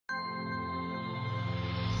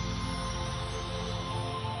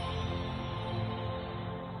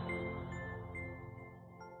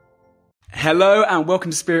Hello and welcome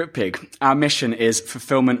to Spirit Pig. Our mission is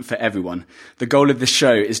fulfillment for everyone. The goal of this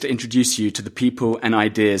show is to introduce you to the people and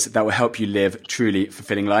ideas that will help you live truly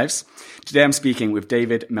fulfilling lives. Today I'm speaking with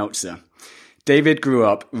David Meltzer. David grew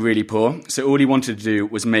up really poor, so all he wanted to do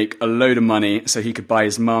was make a load of money so he could buy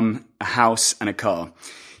his mum a house and a car.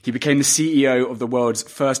 He became the CEO of the world's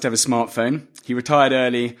first ever smartphone. He retired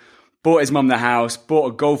early, bought his mum the house,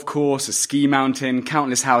 bought a golf course, a ski mountain,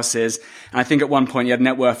 countless houses, and I think at one point he had a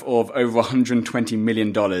net worth of over $120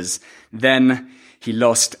 million. Then he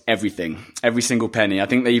lost everything, every single penny. I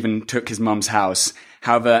think they even took his mum's house.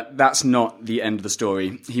 However, that's not the end of the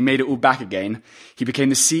story. He made it all back again. He became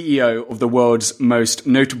the CEO of the world's most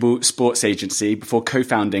notable sports agency before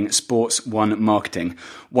co-founding Sports One Marketing,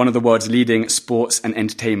 one of the world's leading sports and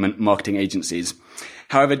entertainment marketing agencies.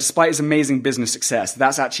 However, despite his amazing business success,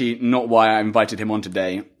 that's actually not why I invited him on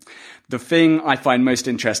today. The thing I find most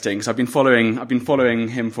interesting, because I've been following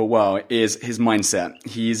him for a while, is his mindset.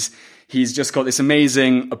 He's just got this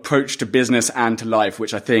amazing approach to business and to life,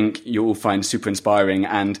 which I think you'll all find super inspiring,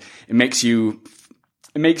 and it makes you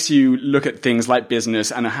look at things like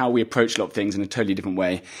business and how we approach a lot of things in a totally different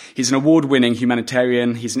way. He's an award-winning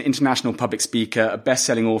humanitarian. He's an international public speaker, a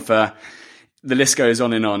best-selling author. The list goes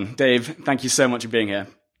on and on. Dave, thank you so much for being here.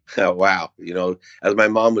 Oh, wow. You know, as my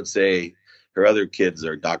mom would say, her other kids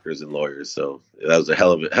are doctors and lawyers. So that was a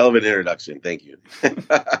hell of an introduction. Thank you.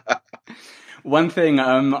 One thing,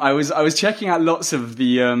 I was checking out lots of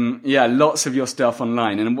your stuff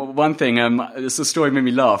online, and one thing, this story made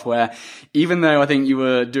me laugh. Where even though I think you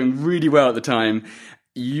were doing really well at the time,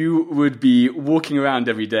 you would be walking around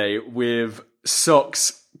every day with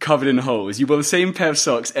socks covered in holes. You wore the same pair of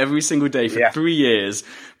socks every single day for 3 years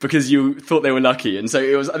because you thought they were lucky. And so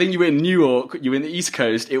it was, I think you were in New York, you were in the East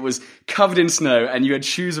Coast, it was covered in snow and you had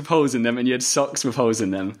shoes with holes in them and you had socks with holes in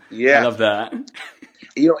them. Yeah. I love that.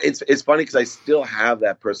 You know, it's funny because I still have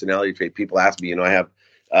that personality trait. People ask me, you know, I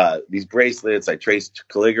have these bracelets, I trace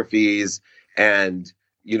calligraphies, and,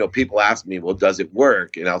 you know, people ask me, well, does it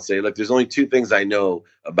work? And I'll say, look, there's only two things I know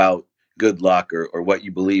about good luck or what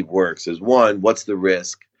you believe works is one, what's the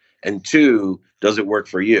risk? And two, does it work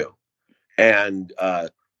for you? And,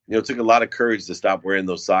 you know, it took a lot of courage to stop wearing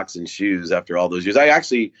those socks and shoes after all those years. I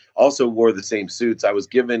actually also wore the same suits. I was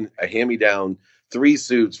given a hand-me-down 3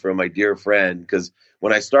 suits from my dear friend because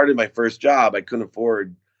when I started my first job, I couldn't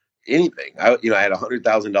afford anything. I had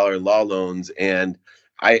 $100,000 law loans, and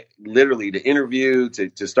I literally, to interview,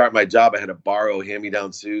 to start my job, I had to borrow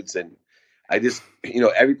hand-me-down suits. And I just, you know,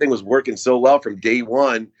 everything was working so well from day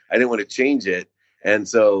one. I didn't want to change it. And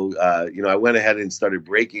so, you know, I went ahead and started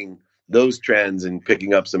breaking those trends and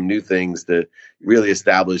picking up some new things to really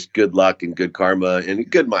establish good luck and good karma and a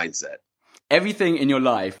good mindset. Everything in your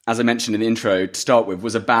life, as I mentioned in the intro to start with,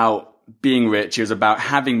 was about being rich. It was about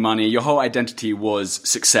having money. Your whole identity was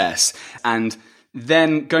success. And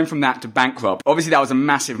then going from that to bankrupt, obviously that was a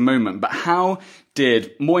massive moment, but how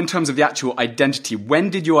did, more in terms of the actual identity, when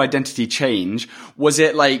did your identity change? Was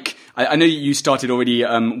it like, I know you started already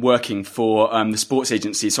working for the sports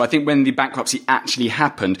agency, so I think when the bankruptcy actually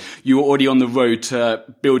happened, you were already on the road to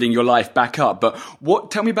building your life back up.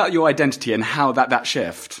 But tell me about your identity and how that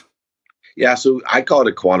shift. Yeah, so I call it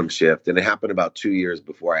a quantum shift, and it happened about 2 years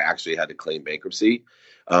before I actually had to claim bankruptcy.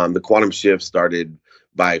 The quantum shift started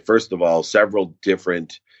by, first of all, several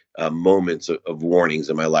different moments of warnings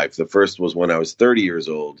in my life. The first was when I was 30 years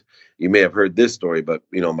old. You may have heard this story, but,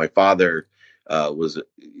 you know, my father was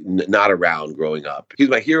not around growing up. He was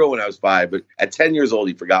my hero when I was 5, but at 10 years old,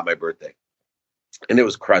 he forgot my birthday. And it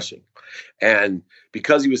was crushing. And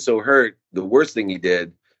because he was so hurt, the worst thing he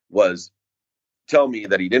did was tell me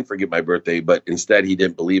that he didn't forget my birthday, but instead he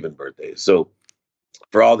didn't believe in birthdays. So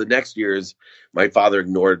for all the next years, my father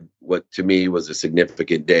ignored what to me was a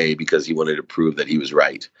significant day because he wanted to prove that he was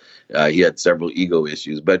right. He had several ego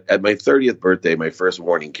issues. But at my 30th birthday, my first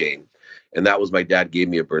warning came. And that was my dad gave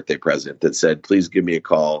me a birthday present that said, please give me a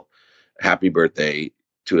call. Happy birthday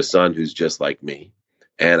to a son who's just like me.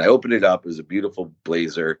 And I opened it up. It was a beautiful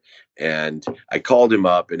blazer. And I called him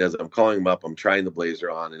up. And as I'm calling him up, I'm trying the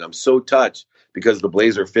blazer on. And I'm so touched because the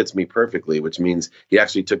blazer fits me perfectly, which means he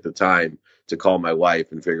actually took the time to call my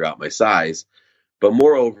wife and figure out my size. But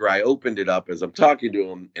moreover, I opened it up as I'm talking to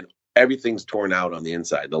him, and everything's torn out on the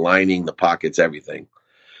inside, the lining, the pockets, everything.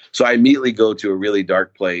 So I immediately go to a really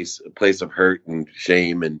dark place, a place of hurt and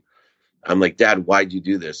shame. And I'm like, Dad, why'd you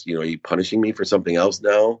do this? You know, are you punishing me for something else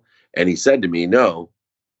now? And he said to me, no,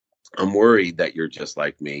 I'm worried that you're just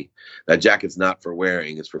like me. That jacket's not for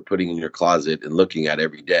wearing. It's for putting in your closet and looking at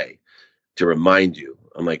every day to remind you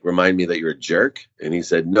I'm like, remind me that you're a jerk? And he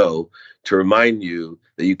said, no, to remind you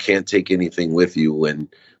that you can't take anything with you when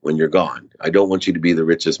you're gone. I don't want you to be the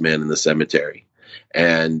richest man in the cemetery.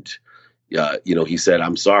 And, he said,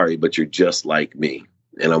 I'm sorry, but you're just like me,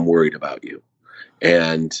 and I'm worried about you.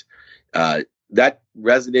 And that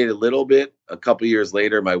resonated a little bit. A couple years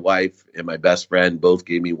later, my wife and my best friend both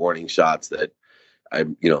gave me warning shots that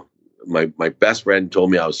my best friend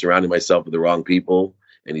told me I was surrounding myself with the wrong people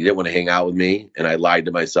and he didn't want to hang out with me. And I lied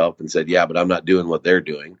to myself and said, yeah, but I'm not doing what they're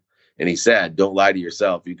doing. And he said, don't lie to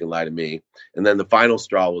yourself. You can lie to me. And then the final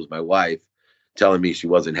straw was my wife telling me she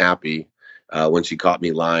wasn't happy when she caught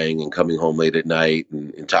me lying and coming home late at night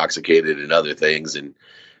and intoxicated and other things. And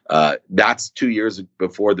that's 2 years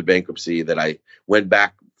before the bankruptcy that I went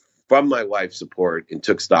back from my wife's support and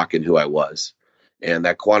took stock in who I was. And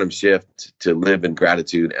that quantum shift to live in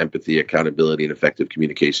gratitude, empathy, accountability, and effective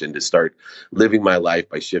communication, to start living my life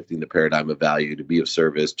by shifting the paradigm of value, to be of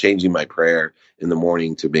service, changing my prayer in the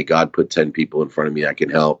morning to may God put 10 people in front of me I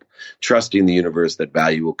can help, trusting the universe that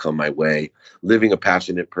value will come my way, living a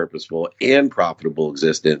passionate, purposeful, and profitable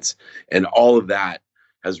existence. And all of that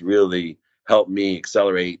has really helped me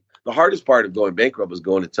accelerate. The hardest part of going bankrupt was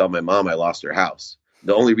going to tell my mom I lost her house.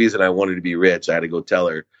 The only reason I wanted to be rich, I had to go tell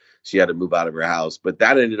her she had to move out of her house. But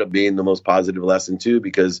that ended up being the most positive lesson too,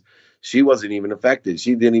 because she wasn't even affected.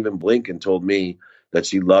 She didn't even blink and told me that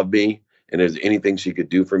she loved me and there's anything she could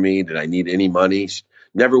do for me. Did I need any money? She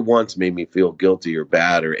never once made me feel guilty or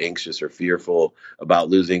bad or anxious or fearful about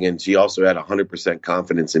losing. And she also had 100%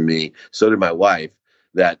 confidence in me. So did my wife,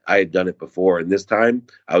 that I had done it before. And this time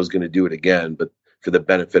I was going to do it again, but for the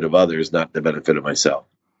benefit of others, not the benefit of myself.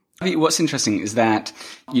 I think what's interesting is that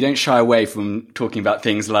you don't shy away from talking about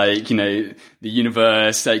things like, the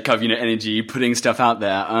universe, like energy, putting stuff out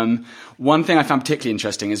there. One thing I found particularly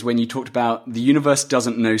interesting is when you talked about the universe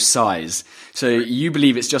doesn't know size. So you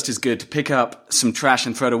believe it's just as good to pick up some trash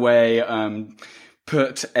and throw it away,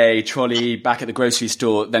 put a trolley back at the grocery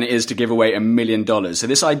store than it is to give away $1 million. So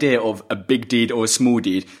this idea of a big deed or a small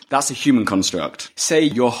deed, that's a human construct. Say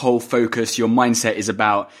your whole focus, your mindset is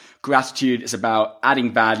about gratitude, it's about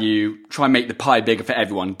adding value, try and make the pie bigger for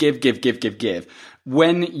everyone. Give.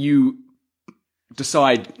 When you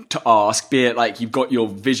decide to ask, be it like you've got your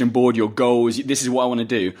vision board, your goals, this is what I want to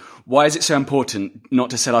do, why is it so important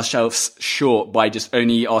not to sell ourselves short by just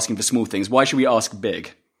only asking for small things? Why should we ask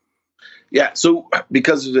big? Yeah, so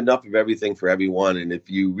because there's enough of everything for everyone. And if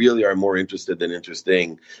you really are more interested than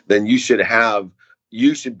interesting, then you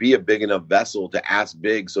should be a big enough vessel to ask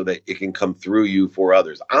big so that it can come through you for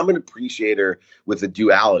others. I'm an appreciator with a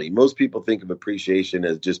duality. Most people think of appreciation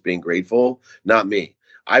as just being grateful. Not me.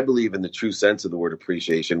 I believe in the true sense of the word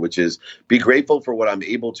appreciation, which is be grateful for what I'm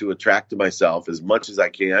able to attract to myself as much as I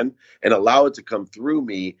can and allow it to come through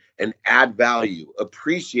me and add value.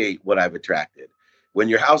 Appreciate what I've attracted. When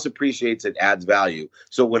your house appreciates, it adds value.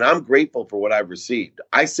 So when I'm grateful for what I've received,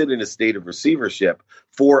 I sit in a state of receivership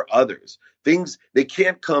for others. Things, they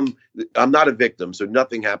can't come. I'm not a victim, so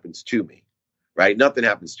nothing happens to me, right? Nothing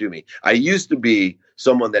happens to me. I used to be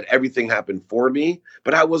someone that everything happened for me,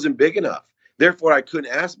 but I wasn't big enough. Therefore, I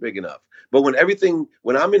couldn't ask big enough. But when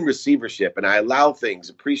I'm in receivership and I allow things,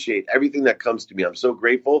 appreciate everything that comes to me, I'm so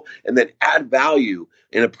grateful, and then add value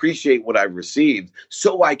and appreciate what I've received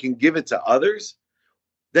so I can give it to others,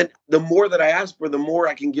 then the more that I ask for, the more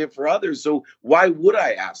I can give for others. So why would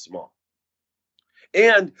I ask small?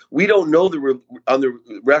 And we don't know on the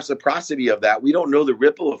reciprocity of that. We don't know the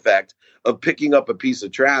ripple effect of picking up a piece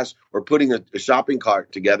of trash or putting a shopping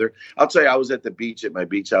cart together. I'll tell you, I was at the beach at my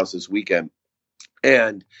beach house this weekend,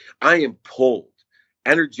 and I am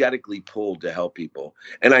energetically pulled to help people.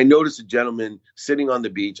 And I noticed a gentleman sitting on the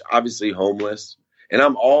beach, obviously homeless. And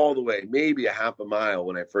I'm all the way, maybe a half a mile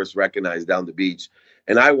when I first recognized down the beach.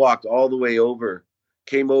 And I walked all the way over,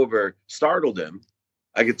 came over, startled him.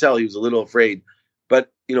 I could tell he was a little afraid. But,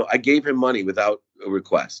 I gave him money without a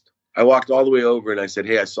request. I walked all the way over and I said,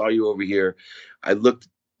 hey, I saw you over here. It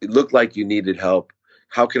looked like you needed help.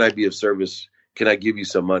 How can I be of service? Can I give you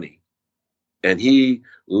some money? And he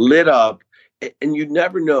lit up, and you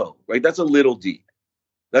never know, right? That's a little deed.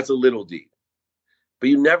 But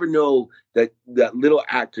you never know that little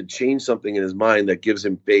act could change something in his mind that gives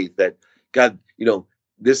him faith that, God,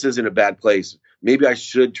 this isn't a bad place. Maybe I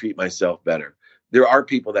should treat myself better. There are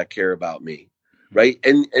people that care about me, right?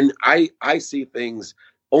 And I see things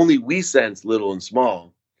only we sense little and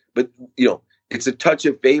small, but it's a touch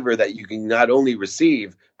of favor that you can not only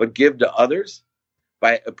receive but give to others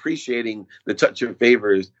by appreciating the touch of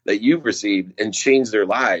favors that you've received and change their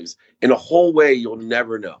lives in a whole way you'll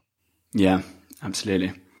never know. Yeah,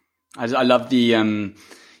 absolutely. I love the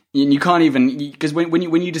You can't even, because when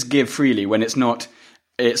you just give freely, when it's not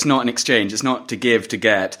an exchange, it's not to give to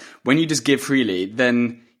get. When you just give freely,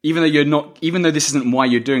 then even though this isn't why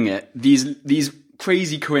you're doing it, these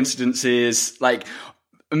crazy coincidences, like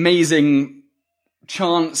amazing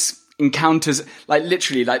chance encounters, like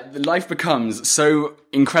literally, like life becomes so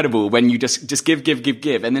incredible when you just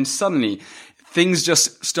give, and then suddenly things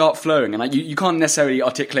just start flowing, and like you can't necessarily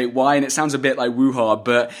articulate why, and it sounds a bit like woo-ha,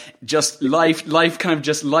 but just life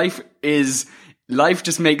just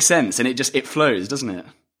makes sense, and it flows, doesn't it?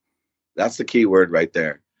 That's the key word right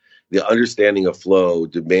there. The understanding of flow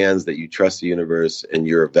demands that you trust the universe and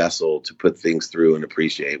you're a vessel to put things through and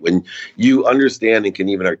appreciate. When you understand and can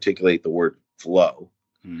even articulate the word flow,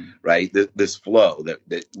 right? This flow,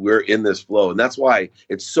 that we're in this flow. And that's why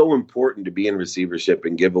it's so important to be in receivership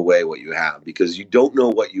and give away what you have, because you don't know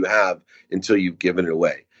what you have until you've given it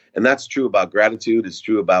away. And that's true about gratitude. It's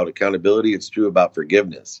true about accountability. It's true about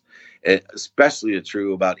forgiveness. And especially it's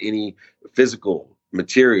true about any physical,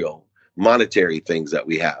 material, monetary things that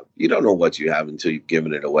we have. You don't know what you have until you've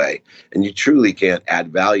given it away. And you truly can't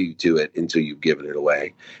add value to it until you've given it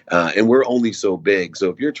away. And we're only so big. So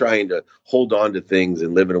if you're trying to hold on to things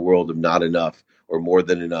and live in a world of not enough or more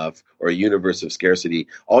than enough or a universe of scarcity,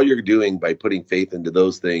 all you're doing by putting faith into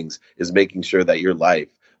those things is making sure that your life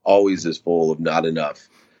always is full of not enough,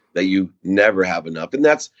 that you never have enough. And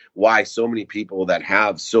that's why so many people that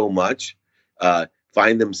have so much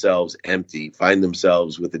find themselves empty, find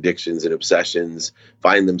themselves with addictions and obsessions,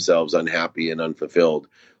 find themselves unhappy and unfulfilled,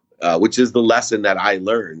 which is the lesson that I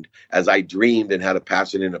learned as I dreamed and had a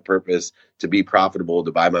passion and a purpose to be profitable,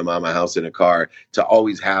 to buy my mom a house and a car, to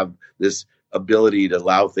always have this ability to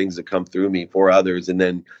allow things to come through me for others. And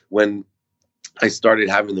then when I started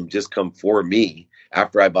having them just come for me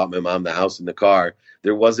after I bought my mom the house and the car,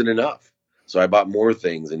 there wasn't enough. So I bought more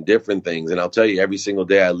things and different things. And I'll tell you, every single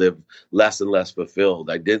day I lived less and less fulfilled.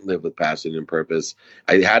 I didn't live with passion and purpose.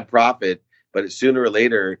 I had profit, but sooner or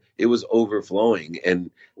later it was overflowing.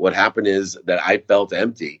 And what happened is that I felt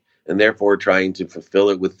empty and therefore trying to fulfill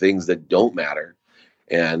it with things that don't matter.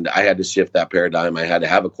 And I had to shift that paradigm. I had to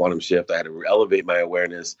have a quantum shift. I had to elevate my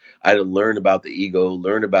awareness. I had to learn about the ego,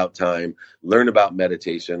 learn about time, learn about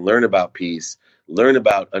meditation, learn about peace, learn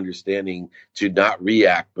about understanding to not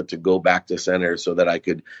react, but to go back to center so that I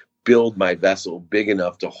could build my vessel big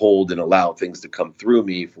enough to hold and allow things to come through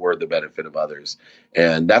me for the benefit of others.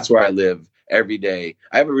 And that's where I live every day.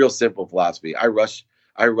 I have a real simple philosophy. I rush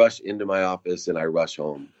into my office and I rush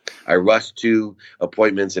home. I rush to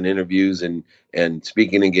appointments and interviews and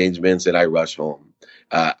speaking engagements, and I rush home.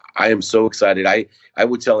 I am so excited. I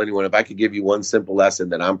would tell anyone, if I could give you one simple lesson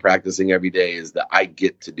that I'm practicing every day, is the I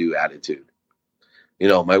get to do attitude. You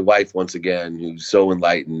know, my wife, once again, who's so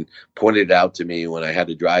enlightened, pointed it out to me when I had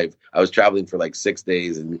to drive. I was traveling for like 6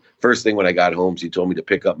 days. And first thing when I got home, she told me to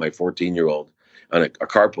pick up my 14-year-old on a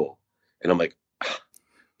carpool. And I'm like,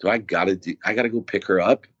 I got to go pick her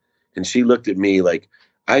up. And she looked at me like,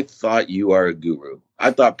 I thought you are a guru. I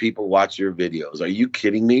thought people watch your videos. Are you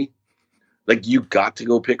kidding me? Like, you got to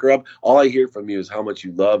go pick her up? All I hear from you is how much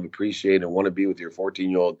you love, appreciate, and want to be with your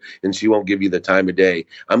 14-year-old, and she won't give you the time of day.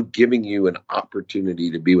 I'm giving you an opportunity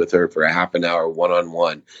to be with her for a half an hour,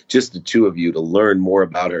 one-on-one, just the two of you, to learn more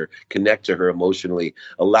about her, connect to her emotionally,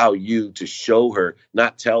 allow you to show her,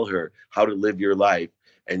 not tell her, how to live your life.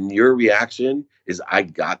 And your reaction is, I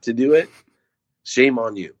got to do it? Shame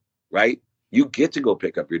on you, right? You get to go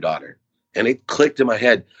pick up your daughter. And it clicked in my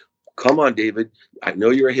head. Come on, David. I know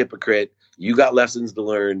you're a hypocrite. You got lessons to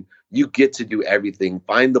learn. You get to do everything.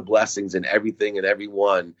 Find the blessings in everything and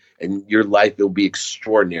everyone, and your life will be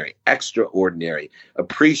extraordinary, extraordinary.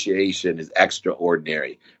 Appreciation is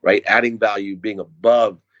extraordinary, right? Adding value, being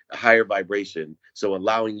above a higher vibration. So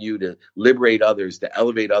allowing you to liberate others, to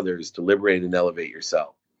elevate others, to liberate and elevate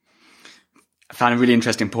yourself. I found a really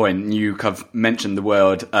interesting point. You have mentioned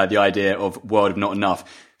the idea of world of not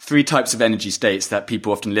enough. 3 types of energy states that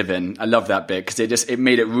people often live in. I love that bit because it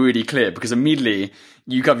made it really clear, because immediately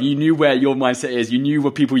you knew where your mindset is. You knew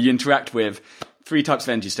what people you interact with. 3 types of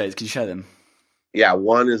energy states. Can you share them? Yeah.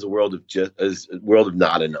 One is a world of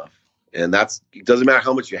not enough. And it doesn't matter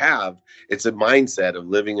how much you have. It's a mindset of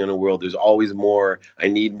living in a world. There's always more. I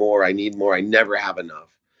need more. I need more. I never have enough.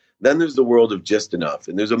 Then there's the world of just enough.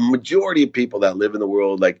 And there's a majority of people that live in the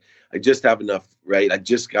world like, I just have enough, right? I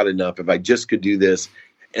just got enough. If I just could do this.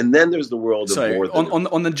 And then there's the world of more than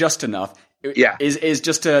on the just enough. Yeah. Is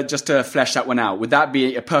just to flesh that one out. Would that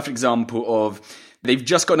be a perfect example of they've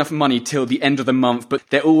just got enough money till the end of the month, but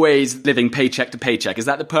they're always living paycheck to paycheck? Is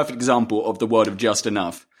that the perfect example of the world of just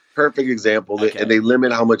enough? Perfect example. Okay. And they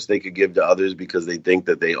limit how much they could give to others because they think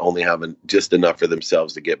that they only have just enough for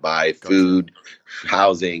themselves to get by. Gotcha. Food,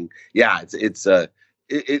 housing. Yeah,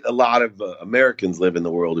 a lot of Americans live in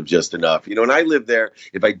the world of just enough. And I lived there.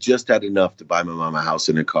 If I just had enough to buy my mom a house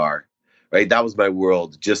and a car, right? That was my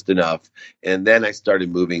world, just enough. And then I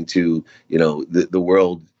started moving to, the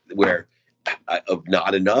world where of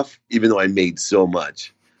not enough, even though I made so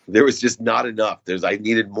much. There was just not enough. I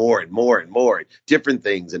needed more and more and more, different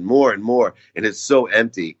things and more, and it's so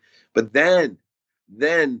empty. But then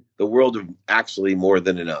the world of actually more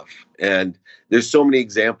than enough. And there's so many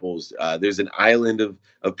examples. There's an island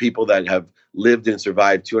of people that have lived and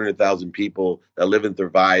survived, 200,000 people that live and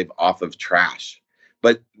survive off of trash.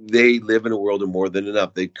 But they live in a world of more than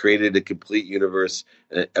enough. They created a complete universe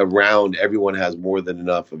around everyone has more than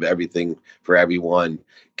enough of everything for everyone.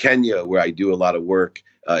 Kenya, where I do a lot of work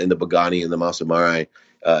in the Bogani and the Masai Mara,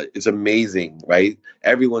 it's amazing, right?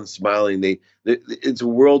 Everyone's smiling. It's a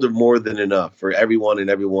world of more than enough for everyone and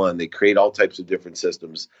everyone. They create all types of different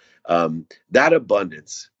systems. That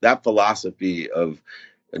abundance, that philosophy of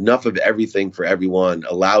enough of everything for everyone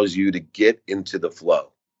allows you to get into the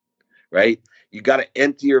flow, right? You got to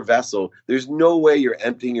empty your vessel. There's no way you're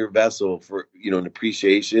emptying your vessel for, an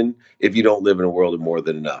appreciation if you don't live in a world of more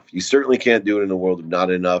than enough. You certainly can't do it in a world of not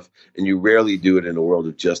enough, and you rarely do it in a world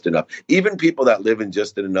of just enough. Even people that live in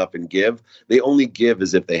just enough and give, they only give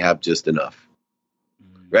as if they have just enough,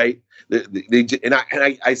 right?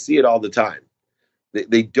 I see it all the time.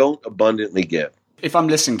 They don't abundantly give. If I'm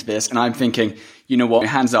listening to this and I'm thinking, you know what,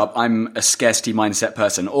 hands up, I'm a scarcity mindset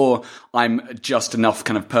person, or I'm a just enough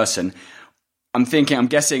kind of person, I'm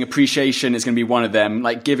guessing appreciation is going to be one of them,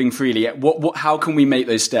 like giving freely. How can we make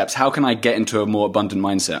those steps? How can I get into a more abundant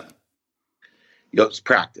mindset? It's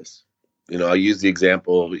practice. I'll use the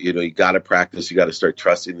example, you got to practice. You got to start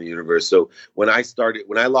trusting the universe. So when I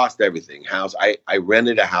lost everything, I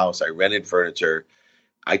rented a house, I rented furniture.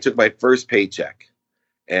 I took my first paycheck.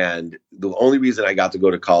 And the only reason I got to go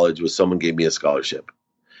to college was someone gave me a scholarship.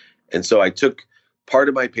 And so I took part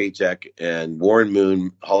of my paycheck, and Warren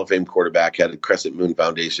Moon, Hall of Fame quarterback, had a Crescent Moon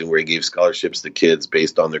Foundation where he gave scholarships to kids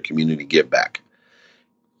based on their community give back.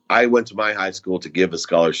 I went to my high school to give a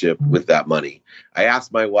scholarship with that money. I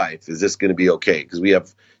asked my wife, is this going to be okay?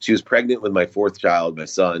 Because she was pregnant with my fourth child, my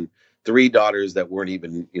son, 3 daughters that weren't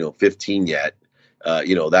even, 15 yet.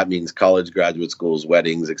 That means college, graduate schools,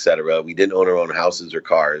 weddings, etc. We didn't own our own houses or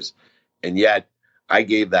cars. And yet I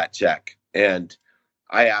gave that check. And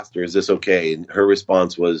I asked her, is this okay? And her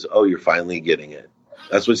response was, oh, you're finally getting it.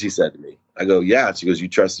 That's what she said to me. I go, yeah. She goes, you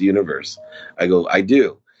trust the universe. I go, I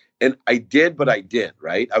do. And I did, but I didn't,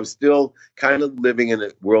 right? I was still kind of living in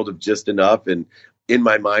a world of just enough. And in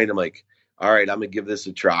my mind, I'm like, all right, I'm going to give this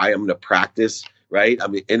a try. I'm going to practice, right?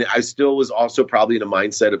 And I still was also probably in a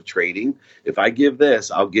mindset of trading. If I give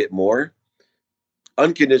this, I'll get more.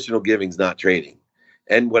 Unconditional giving is not trading.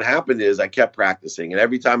 And what happened is I kept practicing. And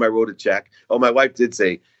every time I wrote a check, my wife did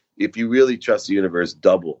say, if you really trust the universe,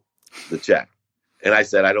 double the check. And I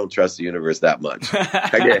said, I don't trust the universe that much.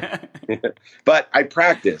 I did. But I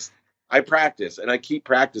practiced, and I keep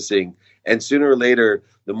practicing. And sooner or later,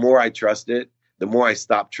 the more I trust it, the more I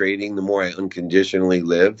stop trading, the more I unconditionally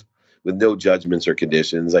live with no judgments or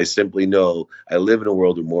conditions. I simply know I live in a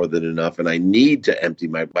world of more than enough, and I need to empty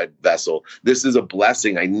my vessel. This is a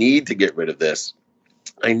blessing. I need to get rid of this.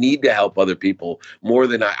 I need to help other people more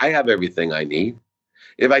than I have everything I need.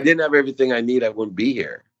 If I didn't have everything I need, I wouldn't be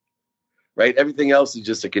here, right? Everything else is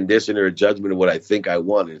just a condition or a judgment of what I think I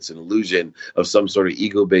want. It's an illusion of some sort of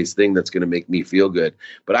ego-based thing that's going to make me feel good.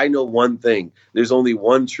 But I know one thing. There's only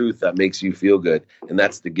one truth that makes you feel good, and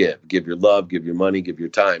that's to give. Give your love, give your money, give your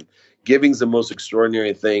time. Giving is the most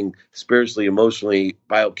extraordinary thing, spiritually, emotionally,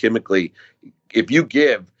 biochemically. If you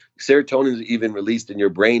give, serotonin is even released in your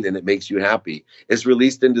brain, and it makes you happy. It's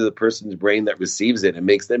released into the person's brain that receives it and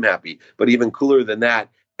makes them happy. But even cooler than that,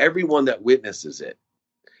 everyone that witnesses it,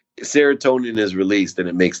 serotonin is released and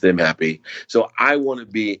it makes them happy. So I want to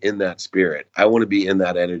be in that spirit. I want to be in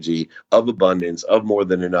that energy of abundance, of more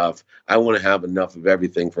than enough. I want to have enough of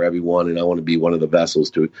everything for everyone, and I want to be one of the vessels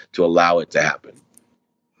to allow it to happen.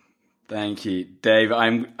 Thank you, Dave.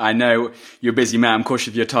 I know you're a busy man. I'm cautious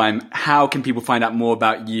of your time. How can people find out more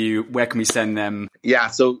about you? Where can we send them? Yeah.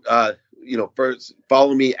 So, first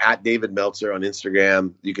follow me at David Meltzer on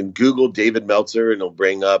Instagram. You can Google David Meltzer and it'll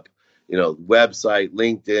bring up, website,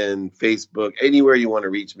 LinkedIn, Facebook, anywhere you want to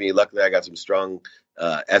reach me. Luckily, I got some strong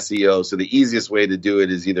SEO. So the easiest way to do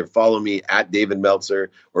it is either follow me at David Meltzer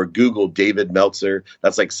or Google David Meltzer.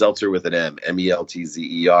 That's like seltzer with an M,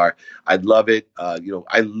 Meltzer. I'd love it.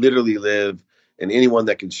 I literally live and anyone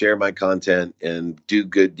that can share my content and do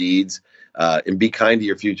good deeds and be kind to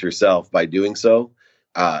your future self by doing so,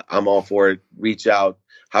 I'm all for it. Reach out.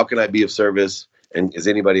 How can I be of service? And is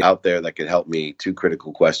anybody out there that can help me? 2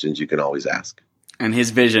 critical questions you can always ask. And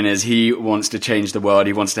his vision is he wants to change the world.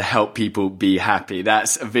 He wants to help people be happy.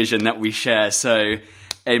 That's a vision that we share. So,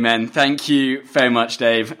 amen. Thank you very much,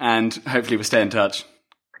 Dave. And hopefully we'll stay in touch.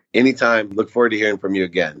 Anytime. Look forward to hearing from you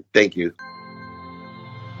again. Thank you.